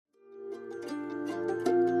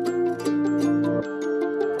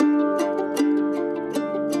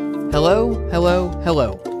Hello,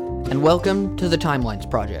 and welcome to the Timelines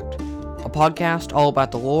Project, a podcast all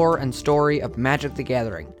about the lore and story of Magic the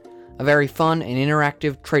Gathering, a very fun and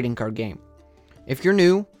interactive trading card game. If you're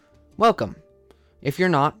new, welcome. If you're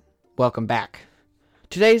not, welcome back.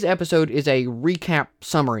 Today's episode is a recap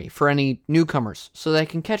summary for any newcomers, so they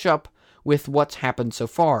can catch up with what's happened so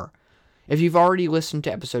far. If you've already listened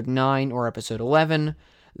to episode 9 or episode 11,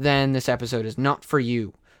 then this episode is not for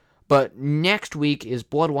you. But next week is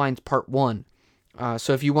Bloodwines Part 1,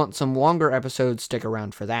 so if you want some longer episodes, stick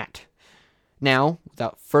around for that. Now,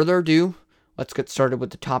 without further ado, let's get started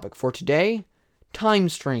with the topic for today, Time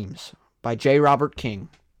Streams by J. Robert King.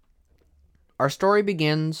 Our story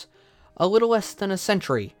begins a little less than a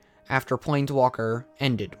century after Planeswalker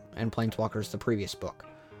ended, and Planeswalker is the previous book.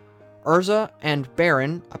 Urza and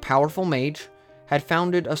Baron, a powerful mage, had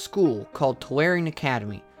founded a school called Tolarian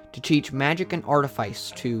Academy to teach magic and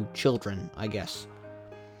artifice to children, I guess.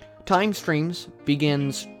 Time Streams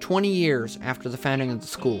begins 20 years after the founding of the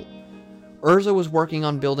school. Urza was working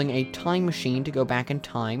on building a time machine to go back in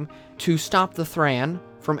time to stop the Thran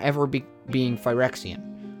from ever being Phyrexian.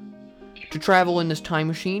 To travel in this time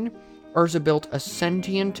machine, Urza built a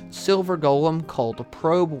sentient silver golem called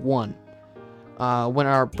Probe 1. When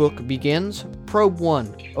our book begins, Probe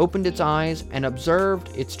 1 opened its eyes and observed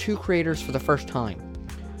its two creators for the first time.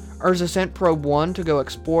 Urza sent Probe 1 to go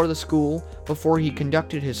explore the school before he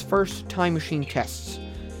conducted his first time machine tests.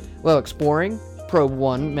 While exploring, Probe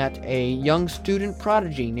 1 met a young student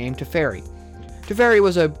prodigy named Teferi. Teferi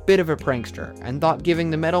was a bit of a prankster, and thought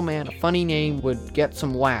giving the Metal Man a funny name would get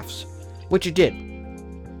some laughs, which it did.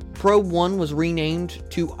 Probe 1 was renamed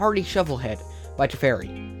to Artie Shovelhead by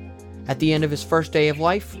Teferi. At the end of his first day of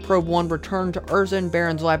life, Probe 1 returned to Urza and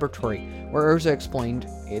Baron's laboratory, where Urza explained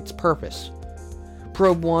its purpose.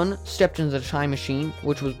 Probe 1 stepped into the time machine,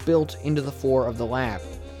 which was built into the floor of the lab.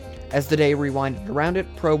 As the day rewinded around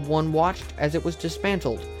it, Probe 1 watched as it was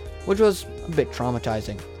dismantled, which was a bit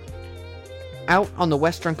traumatizing. Out on the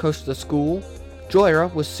western coast of the school,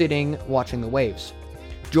 Joyra was sitting watching the waves.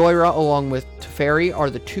 Joyra, along with Teferi, are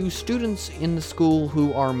the two students in the school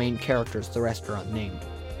who are main characters, the rest are unnamed.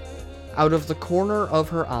 Out of the corner of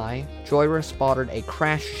her eye, Joyra spotted a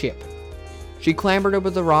crashed ship. She clambered over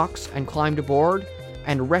the rocks and climbed aboard,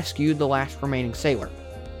 and rescued the last remaining sailor.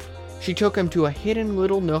 She took him to a hidden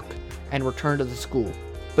little nook and returned to the school,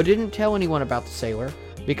 but didn't tell anyone about the sailor,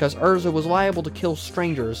 because Urza was liable to kill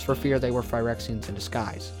strangers for fear they were Phyrexians in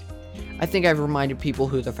disguise. I think I've reminded people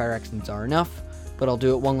who the Phyrexians are enough, but I'll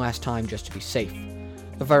do it one last time just to be safe.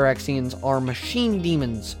 The Phyrexians are machine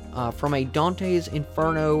demons from a Dante's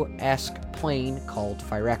Inferno-esque plane called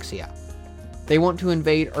Phyrexia. They want to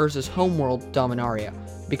invade Urza's homeworld, Dominaria,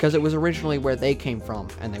 because it was originally where they came from,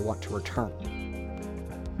 and they want to return.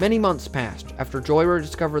 Many months passed after Joyra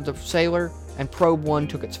discovered the sailor, and Probe 1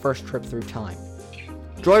 took its first trip through time.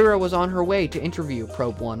 Joyra was on her way to interview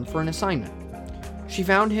Probe 1 for an assignment. She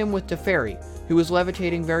found him with Teferi, who was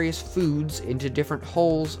levitating various foods into different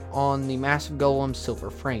holes on the massive golem's silver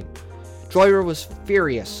frame. Joyra was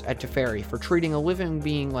furious at Teferi for treating a living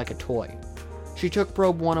being like a toy. She took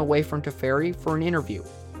Probe 1 away from Teferi for an interview.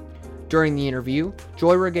 During the interview,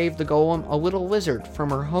 Joyra gave the golem a little lizard from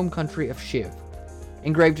her home country of Shiv.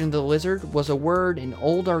 Engraved into the lizard was a word in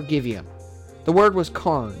Old Argivian. The word was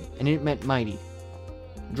Karn, and it meant mighty.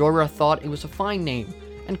 Joyra thought it was a fine name,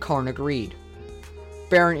 and Karn agreed.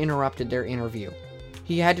 Baron interrupted their interview.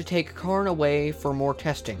 He had to take Karn away for more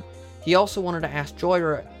testing. He also wanted to ask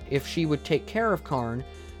Joyra if she would take care of Karn,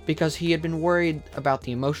 because he had been worried about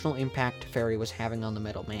the emotional impact Teferi was having on the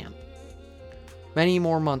Metal Man. Many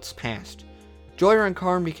more months passed. Joyra and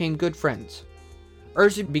Karn became good friends.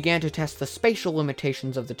 Urza began to test the spatial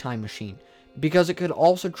limitations of the time machine, because it could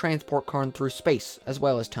also transport Karn through space as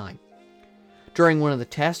well as time. During one of the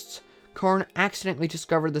tests, Karn accidentally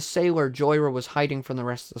discovered the sailor Joyra was hiding from the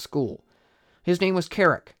rest of the school. His name was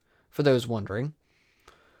Carrick, for those wondering.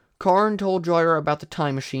 Karn told Joyra about the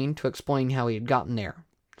time machine to explain how he had gotten there.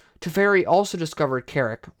 Teferi also discovered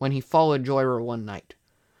Carrick when he followed Joyra one night.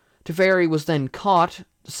 Teferi was then caught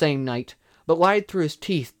the same night, but lied through his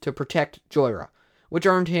teeth to protect Joyra, which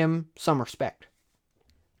earned him some respect.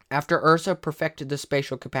 After Urza perfected the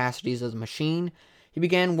spatial capacities of the machine, he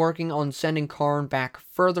began working on sending Karn back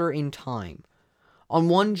further in time. On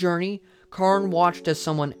one journey, Karn watched as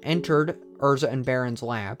someone entered Urza and Baron's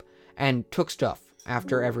lab and took stuff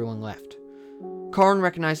after everyone left. Karn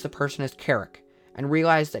recognized the person as Carrick, and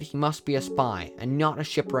realized that he must be a spy and not a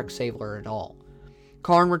shipwrecked sailor at all.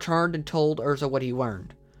 Karn returned and told Urza what he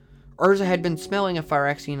learned. Urza had been smelling a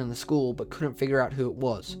Phyrexian in the school, but couldn't figure out who it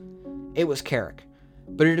was. It was Carrick.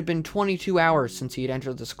 but it had been 22 hours since he had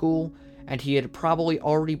entered the school, and he had probably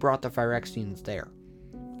already brought the Phyrexians there.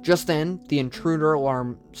 Just then, the intruder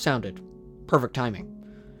alarm sounded. Perfect timing.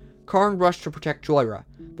 Karn rushed to protect Joyra,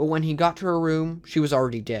 but when he got to her room, she was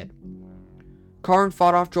already dead. Karn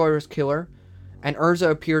fought off Joyra's killer, and Urza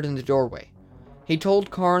appeared in the doorway. He told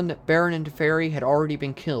Karn that Baron and Teferi had already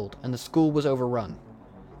been killed, and the school was overrun.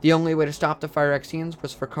 The only way to stop the Phyrexians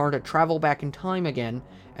was for Karn to travel back in time again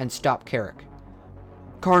and stop Carrick.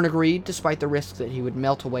 Karn agreed, despite the risk that he would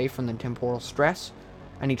melt away from the temporal stress,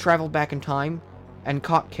 and he traveled back in time and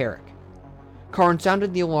caught Carrick. Karn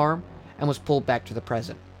sounded the alarm and was pulled back to the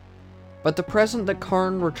present. But the present that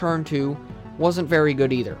Karn returned to wasn't very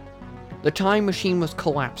good either. The time machine was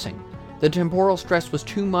collapsing. The temporal stress was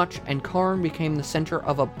too much, and Karn became the center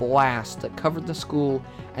of a blast that covered the school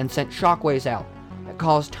and sent shockwaves out that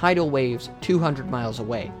caused tidal waves 200 miles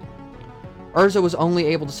away. Urza was only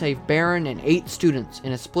able to save Baron and 8 students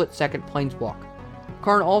in a split-second planeswalk.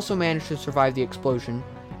 Karn also managed to survive the explosion,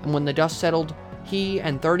 and when the dust settled, he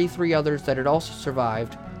and 33 others that had also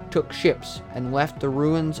survived took ships and left the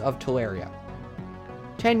ruins of Teleria.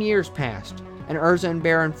 10 years passed, and Urza and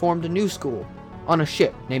Baron formed a new school on a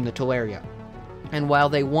ship named the Teleria. And while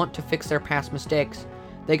they want to fix their past mistakes,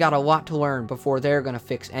 they got a lot to learn before they're gonna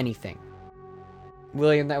fix anything.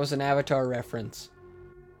 William, that was an Avatar reference.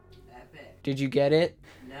 Epic. Did you get it?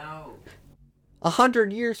 No.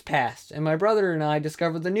 100 years passed, and my brother and I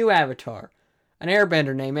discovered the new Avatar, an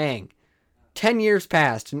airbender named Aang. 10 years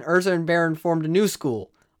passed, and Urza and Baron formed a new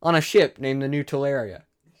school on a ship named the New Teleria.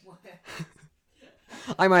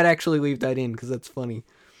 I might actually leave that in, because that's funny.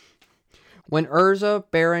 When Urza,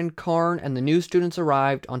 Baron, Karn, and the new students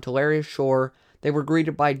arrived on Teleria's shore, they were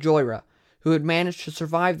greeted by Joyra, who had managed to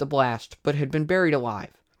survive the blast, but had been buried alive.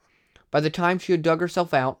 By the time she had dug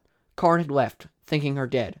herself out, Karn had left, thinking her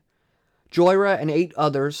dead. Joyra and 8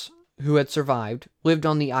 others, who had survived, lived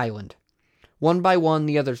on the island. One by one,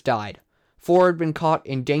 the others died. 4 had been caught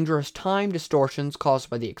in dangerous time distortions caused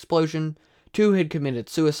by the explosion, 2 had committed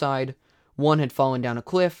suicide, 1 had fallen down a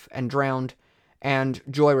cliff and drowned, and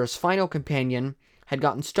Joyra's final companion had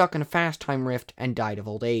gotten stuck in a fast time rift and died of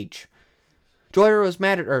old age. Joyra was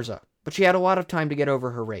mad at Urza, but she had a lot of time to get over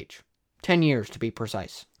her rage. 10 years, to be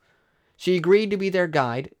precise. She agreed to be their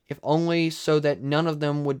guide, if only so that none of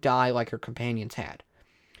them would die like her companions had.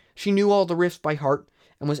 She knew all the rifts by heart,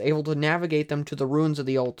 and was able to navigate them to the ruins of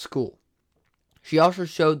the old school. She also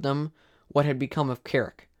showed them what had become of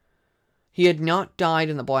Carrick. He had not died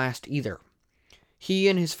in the blast either. He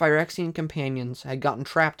and his Phyrexian companions had gotten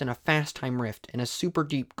trapped in a fast time rift in a super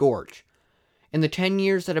deep gorge. In the 10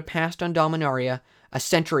 years that had passed on Dominaria, a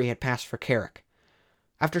century had passed for Carrick.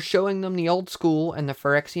 After showing them the old school and the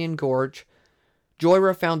Phyrexian gorge,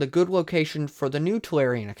 Joyra found a good location for the new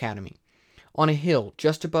Telerian Academy, on a hill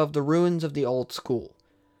just above the ruins of the old school.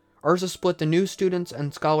 Urza split the new students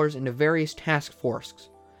and scholars into various task forces,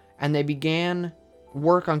 and they began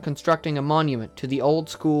work on constructing a monument to the old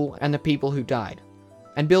school and the people who died,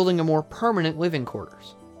 and building a more permanent living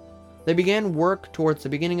quarters. They began work towards the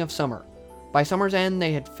beginning of summer. By summer's end,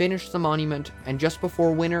 they had finished the monument, and just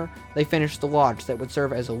before winter, they finished the lodge that would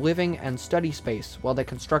serve as a living and study space while they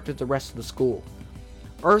constructed the rest of the school.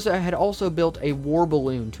 Urza had also built a war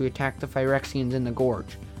balloon to attack the Phyrexians in the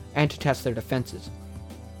gorge, and to test their defenses.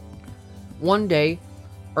 One day,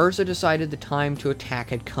 Urza decided the time to attack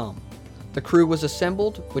had come. The crew was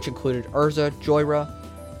assembled, which included Urza, Joyra,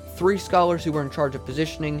 3 scholars who were in charge of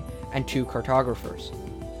positioning, and 2 cartographers.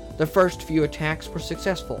 The first few attacks were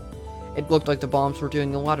successful. It looked like the bombs were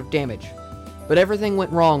doing a lot of damage. But everything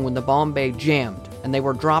went wrong when the bomb bay jammed, and they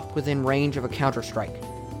were dropped within range of a counterstrike.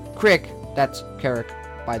 Crick, that's Carrick,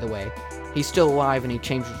 by the way. He's still alive and he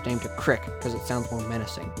changed his name to Crick, because it sounds more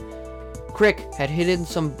menacing. Crick had hidden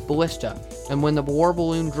some ballista, and when the war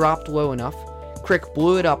balloon dropped low enough, Crick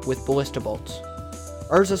blew it up with ballista bolts.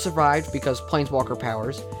 Urza survived because planeswalker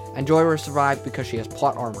powers, and Joyra survived because she has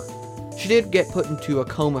plot armor. She did get put into a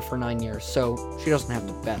coma for 9 years, so she doesn't have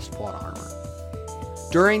the best plot armor.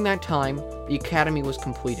 During that time, the academy was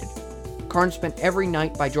completed. Karn spent every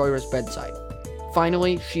night by Joyra's bedside.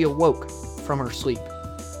 Finally, she awoke from her sleep.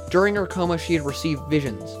 During her coma, she had received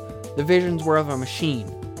visions. The visions were of a machine.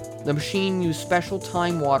 The machine used special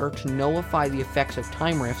time water to nullify the effects of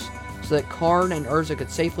time rifts so that Karn and Urza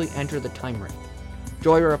could safely enter the time rift.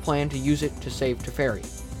 Joyra planned to use it to save Teferi.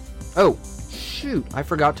 Oh, shoot, I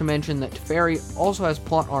forgot to mention that Teferi also has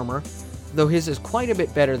plot armor, though his is quite a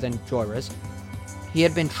bit better than Joyra's. He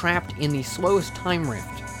had been trapped in the slowest time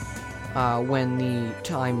rift when the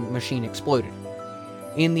time machine exploded.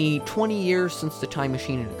 In the 20 years since the time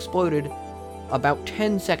machine had exploded, about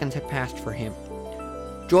 10 seconds had passed for him.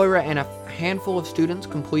 Joyra and a handful of students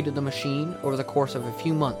completed the machine over the course of a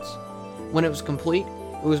few months. When it was complete,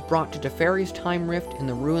 it was brought to Teferi's time rift in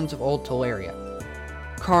the ruins of Old Teleria.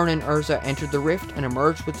 Karn and Urza entered the rift and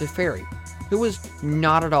emerged with Teferi, who was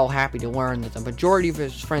not at all happy to learn that the majority of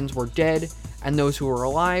his friends were dead, and those who were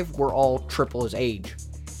alive were all triple his age.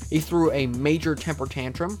 He threw a major temper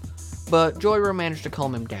tantrum, but Joyra managed to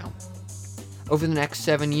calm him down. Over the next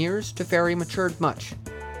 7 years, Teferi matured much.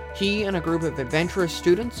 He and a group of adventurous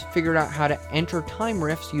students figured out how to enter time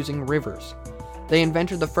rifts using rivers. They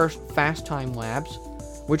invented the first fast time labs,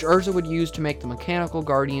 which Urza would use to make the mechanical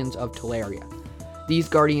guardians of Teleria. These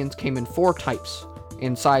guardians came in 4 types.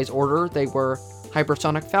 In size order, they were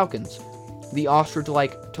hypersonic falcons, the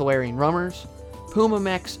ostrich-like Telerian runners, puma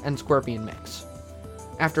mechs, and scorpion mechs.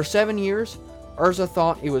 After 7 years, Urza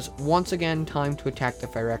thought it was once again time to attack the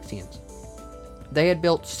Phyrexians. They had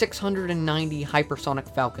built 690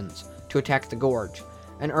 hypersonic falcons to attack the gorge,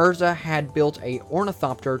 and Urza had built a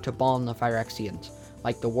ornithopter to bomb the Phyrexians,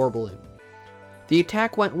 like the war balloon. The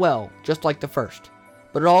attack went well, just like the first,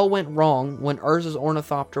 but it all went wrong when Urza's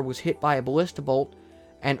ornithopter was hit by a ballista bolt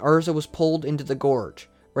and Urza was pulled into the gorge,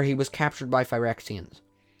 where he was captured by Phyrexians.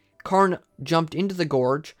 Karn jumped into the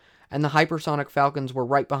gorge, and the hypersonic falcons were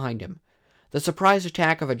right behind him. The surprise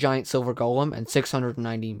attack of a giant silver golem and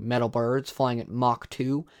 690 metal birds flying at Mach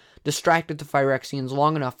 2 distracted the Phyrexians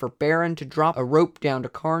long enough for Baron to drop a rope down to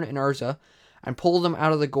Karn and Urza and pull them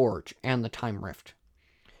out of the gorge and the time rift.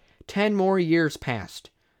 10 more years passed.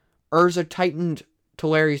 Urza tightened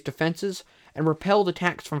Teleria's defenses and repelled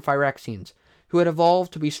attacks from Phyrexians, who had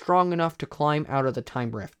evolved to be strong enough to climb out of the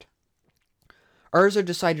time rift. Urza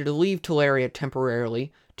decided to leave Teleria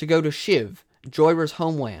temporarily to go to Shiv, Joyra's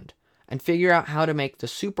homeland, and figure out how to make the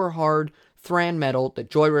super hard Thran metal that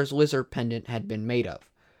Joyra's lizard pendant had been made of.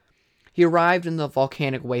 He arrived in the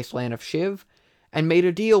volcanic wasteland of Shiv and made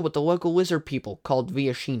a deal with the local lizard people called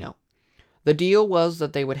Viashino. The deal was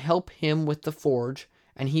that they would help him with the forge,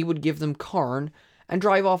 and he would give them Karn and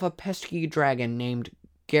drive off a pesky dragon named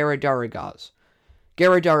Garadarigaz.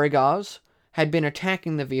 Garadarigaz had been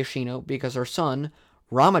attacking the Viashino because her son,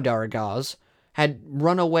 Ramadarigaz, had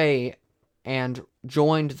run away and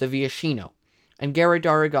joined the Viashino, and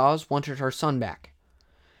Garadarigaz wanted her son back.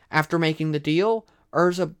 After making the deal,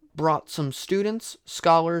 Urza brought some students,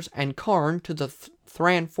 scholars, and Karn to the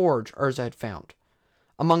Thran forge Urza had found.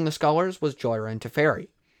 Among the scholars was Joyra and Teferi.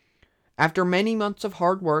 After many months of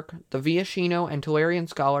hard work, the Viashino and Telerian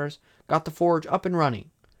scholars got the forge up and running.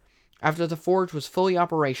 After the forge was fully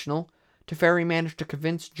operational, Teferi managed to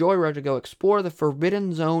convince Joyra to go explore the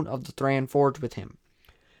forbidden zone of the Thran forge with him.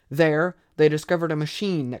 There, they discovered a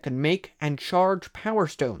machine that could make and charge power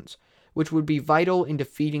stones, which would be vital in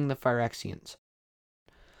defeating the Phyrexians.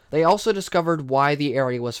 They also discovered why the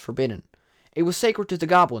area was forbidden. It was sacred to the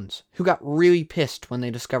goblins, who got really pissed when they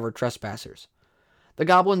discovered trespassers. The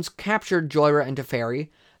goblins captured Joyra and Teferi,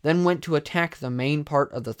 then went to attack the main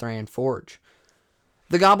part of the Thran forge.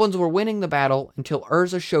 The goblins were winning the battle until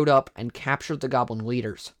Urza showed up and captured the goblin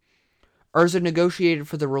leaders. Urza negotiated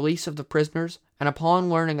for the release of the prisoners, and upon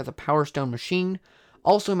learning of the Power Stone machine,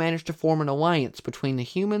 also managed to form an alliance between the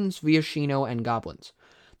humans, Viashino, and goblins.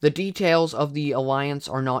 The details of the alliance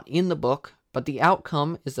are not in the book, but the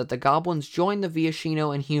outcome is that the goblins join the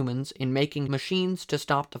Viashino and humans in making machines to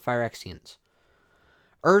stop the Phyrexians.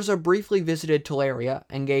 Urza briefly visited Teleria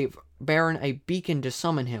and gave Baron a beacon to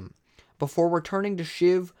summon him, before returning to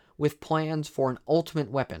Shiv with plans for an ultimate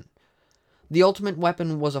weapon. The ultimate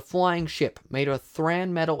weapon was a flying ship made of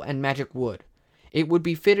Thran metal and magic wood. It would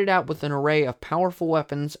be fitted out with an array of powerful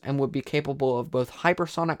weapons and would be capable of both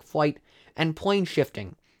hypersonic flight and plane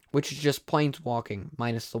shifting, which is just planes walking,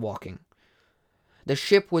 minus the walking. The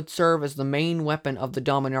ship would serve as the main weapon of the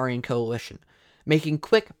Dominarian coalition, making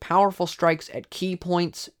quick, powerful strikes at key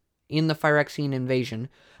points in the Phyrexian invasion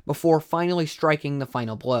before finally striking the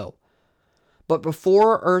final blow. But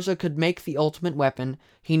before Urza could make the ultimate weapon,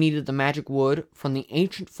 he needed the magic wood from the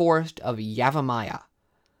ancient forest of Yavimaya.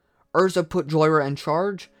 Urza put Joyra in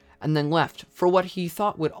charge, and then left for what he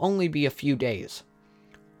thought would only be a few days.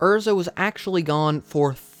 Urza was actually gone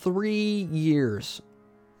for 3 years.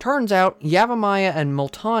 Turns out, Yavimaya and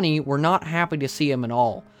Multani were not happy to see him at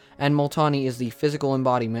all, and Multani is the physical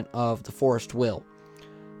embodiment of the forest will.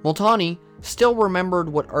 Multani still remembered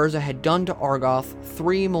what Urza had done to Argoth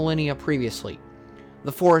 3 millennia previously.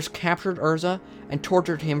 The forest captured Urza and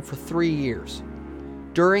tortured him for 3 years.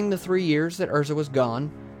 During the 3 years that Urza was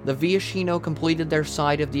gone, the Viashino completed their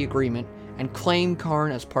side of the agreement and claimed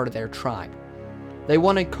Karn as part of their tribe. They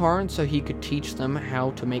wanted Karn so he could teach them how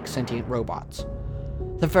to make sentient robots.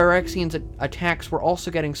 The Phyrexians' attacks were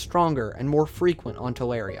also getting stronger and more frequent on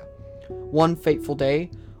Teleria. One fateful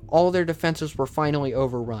day, all their defenses were finally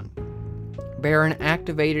overrun. Baron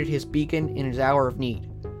activated his beacon in his hour of need.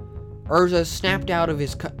 Urza snapped out of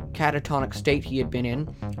his catatonic state he had been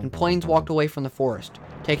in, and planeswalked away from the forest,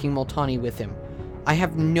 taking Multani with him. I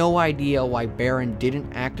have no idea why Baron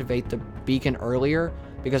didn't activate the beacon earlier,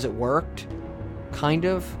 because it worked. Kind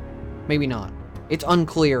of. Maybe not. It's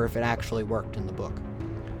unclear if it actually worked in the book.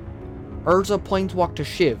 Urza planeswalked to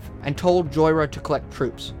Shiv and told Jhoira to collect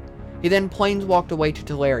troops. He then planeswalked away to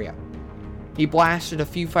Teleria. He blasted a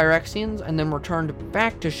few Phyrexians and then returned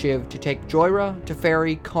back to Shiv to take Jhoira,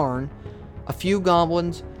 Teferi, Karn, a few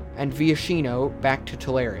goblins, and Viashino back to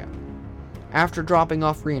Teleria. After dropping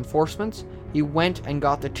off reinforcements, he went and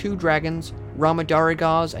got the two dragons,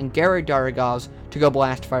 Ramadarigas and Garadarigas, to go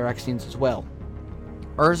blast Phyrexians as well.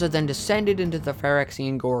 Urza then descended into the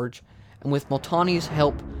Phyrexian Gorge, and with Multani's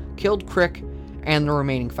help, killed Crick and the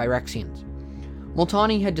remaining Phyrexians.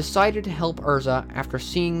 Multani had decided to help Urza after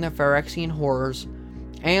seeing the Phyrexian horrors,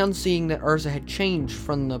 and seeing that Urza had changed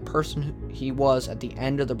from the person he was at the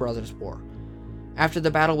end of the Brothers' War. After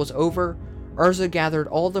the battle was over, Urza gathered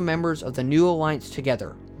all the members of the new alliance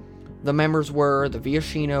together. The members were the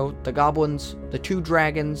Viashino, the Goblins, the two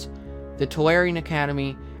dragons, the Tolarian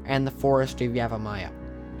Academy, and the Forest of Yavimaya.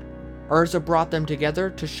 Urza brought them together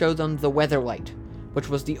to show them the Weatherlight, which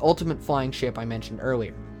was the ultimate flying ship I mentioned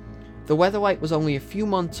earlier. The Weatherlight was only a few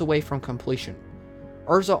months away from completion.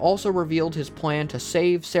 Urza also revealed his plan to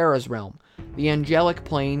save Serra's realm, the angelic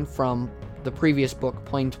plane from the previous book,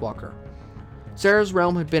 Planeswalker. Serra's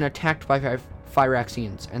realm had been attacked by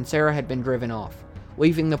Phyrexians, and Serra had been driven off,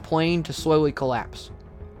 leaving the plane to slowly collapse.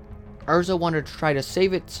 Urza wanted to try to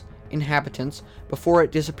save its inhabitants before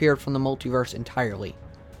it disappeared from the multiverse entirely.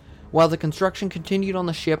 While the construction continued on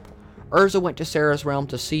the ship, Urza went to Serra's realm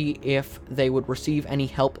to see if they would receive any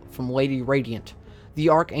help from Lady Radiant, the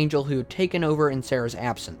archangel who had taken over in Serra's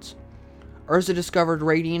absence. Urza discovered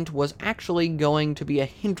Radiant was actually going to be a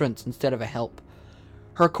hindrance instead of a help.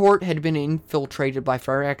 Her court had been infiltrated by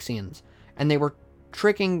Phyrexians, and they were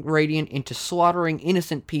tricking Radiant into slaughtering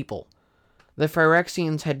innocent people. The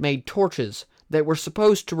Phyrexians had made torches that were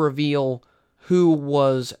supposed to reveal who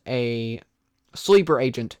was a sleeper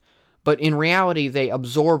agent, but in reality they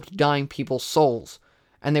absorbed dying people's souls,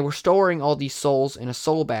 and they were storing all these souls in a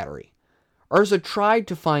soul battery. Urza tried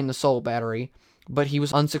to find the soul battery, but he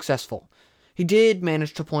was unsuccessful. He did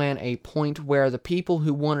manage to plan a point where the people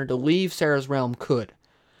who wanted to leave Serra's realm could.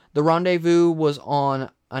 The rendezvous was on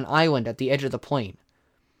an island at the edge of the plain.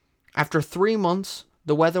 After 3 months,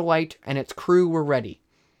 the Weatherlight and its crew were ready.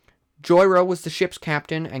 Jhoira was the ship's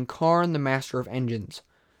captain and Karn the master of engines.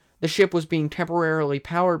 The ship was being temporarily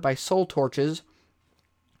powered by soul torches,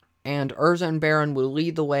 and Urza and Baron would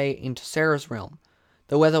lead the way into Serra's realm.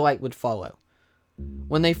 The Weatherlight would follow.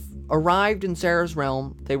 When they arrived in Serra's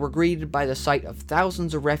realm, they were greeted by the sight of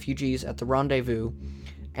thousands of refugees at the rendezvous,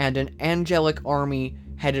 and an angelic army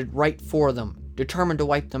headed right for them, determined to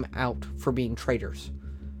wipe them out for being traitors.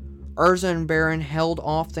 Urza and Baron held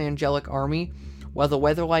off the angelic army, while the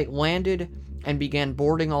Weatherlight landed and began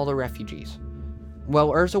boarding all the refugees.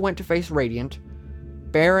 While Urza went to face Radiant,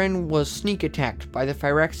 Baron was sneak attacked by the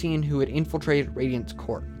Phyrexian who had infiltrated Radiant's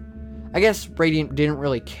court. I guess Radiant didn't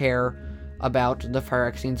really care about the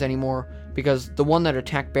Phyrexians anymore, because the one that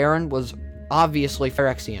attacked Baron was obviously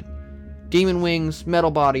Phyrexian. Demon wings,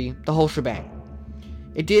 metal body, the whole shebang.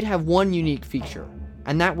 It did have one unique feature,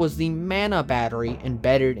 and that was the mana battery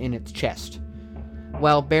embedded in its chest.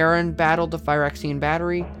 While Baron battled the Phyrexian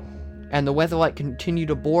battery, and the Weatherlight continued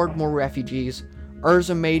to board more refugees,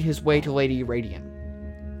 Urza made his way to Lady Radiant.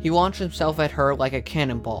 He launched himself at her like a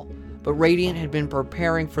cannonball, but Radiant had been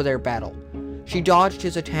preparing for their battle. She dodged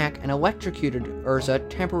his attack and electrocuted Urza,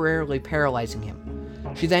 temporarily paralyzing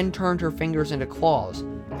him. She then turned her fingers into claws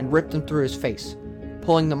and ripped them through his face,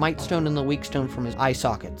 pulling the Might Stone and the Weak Stone from his eye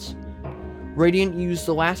sockets. Radiant used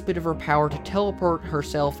the last bit of her power to teleport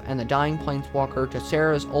herself and the dying Planeswalker to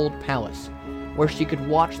Serra's old palace, where she could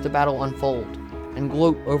watch the battle unfold and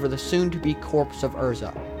gloat over the soon-to-be corpse of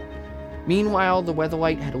Urza. Meanwhile, the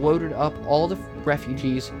Weatherlight had loaded up all the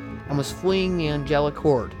refugees and was fleeing the angelic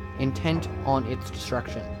horde, intent on its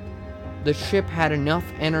destruction. The ship had enough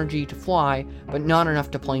energy to fly, but not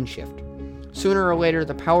enough to plane shift. Sooner or later,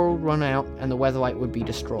 the power would run out and the Weatherlight would be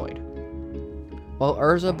destroyed. While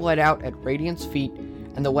Urza bled out at Radiant's feet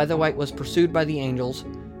and the Weatherlight was pursued by the angels,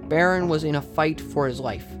 Baron was in a fight for his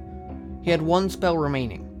life. He had one spell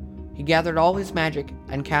remaining. He gathered all his magic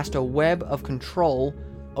and cast a web of control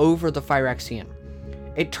over the Phyrexian.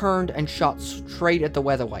 It turned and shot straight at the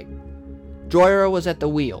Weatherlight. Joyra was at the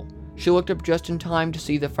wheel. She looked up just in time to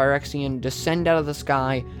see the Phyrexian descend out of the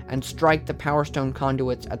sky and strike the Power Stone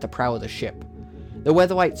conduits at the prow of the ship. The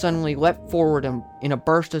Weatherlight suddenly leapt forward in a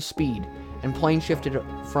burst of speed, and plane shifted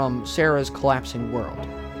from Sarah's collapsing world.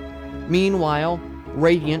 Meanwhile,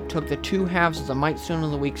 Radiant took the two halves of the Mightstone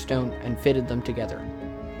and the Weakstone and fitted them together.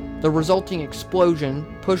 The resulting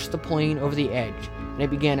explosion pushed the plane over the edge, and it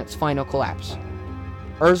began its final collapse.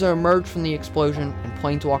 Urza emerged from the explosion, and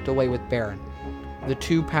Planes walked away with Baron. The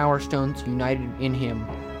two Power Stones united in him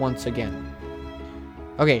once again.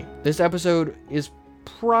 Okay, this episode is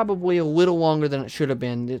probably a little longer than it should have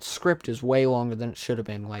been. Its script is way longer than it should have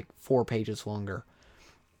been, like 4 pages longer.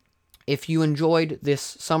 If you enjoyed this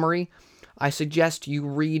summary, I suggest you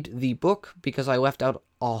read the book because I left out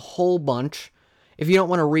a whole bunch. If you don't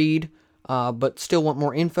want to read, but still want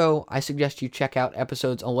more info, I suggest you check out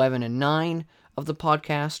episodes 11 and 9 of the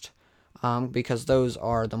podcast, because those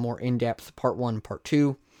are the more in-depth part 1 and part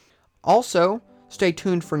 2. Also, stay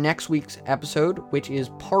tuned for next week's episode, which is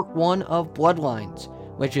part 1 of Bloodlines,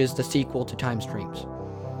 which is the sequel to Time Streams.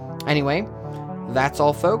 Anyway, that's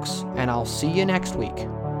all, folks, and I'll see you next week.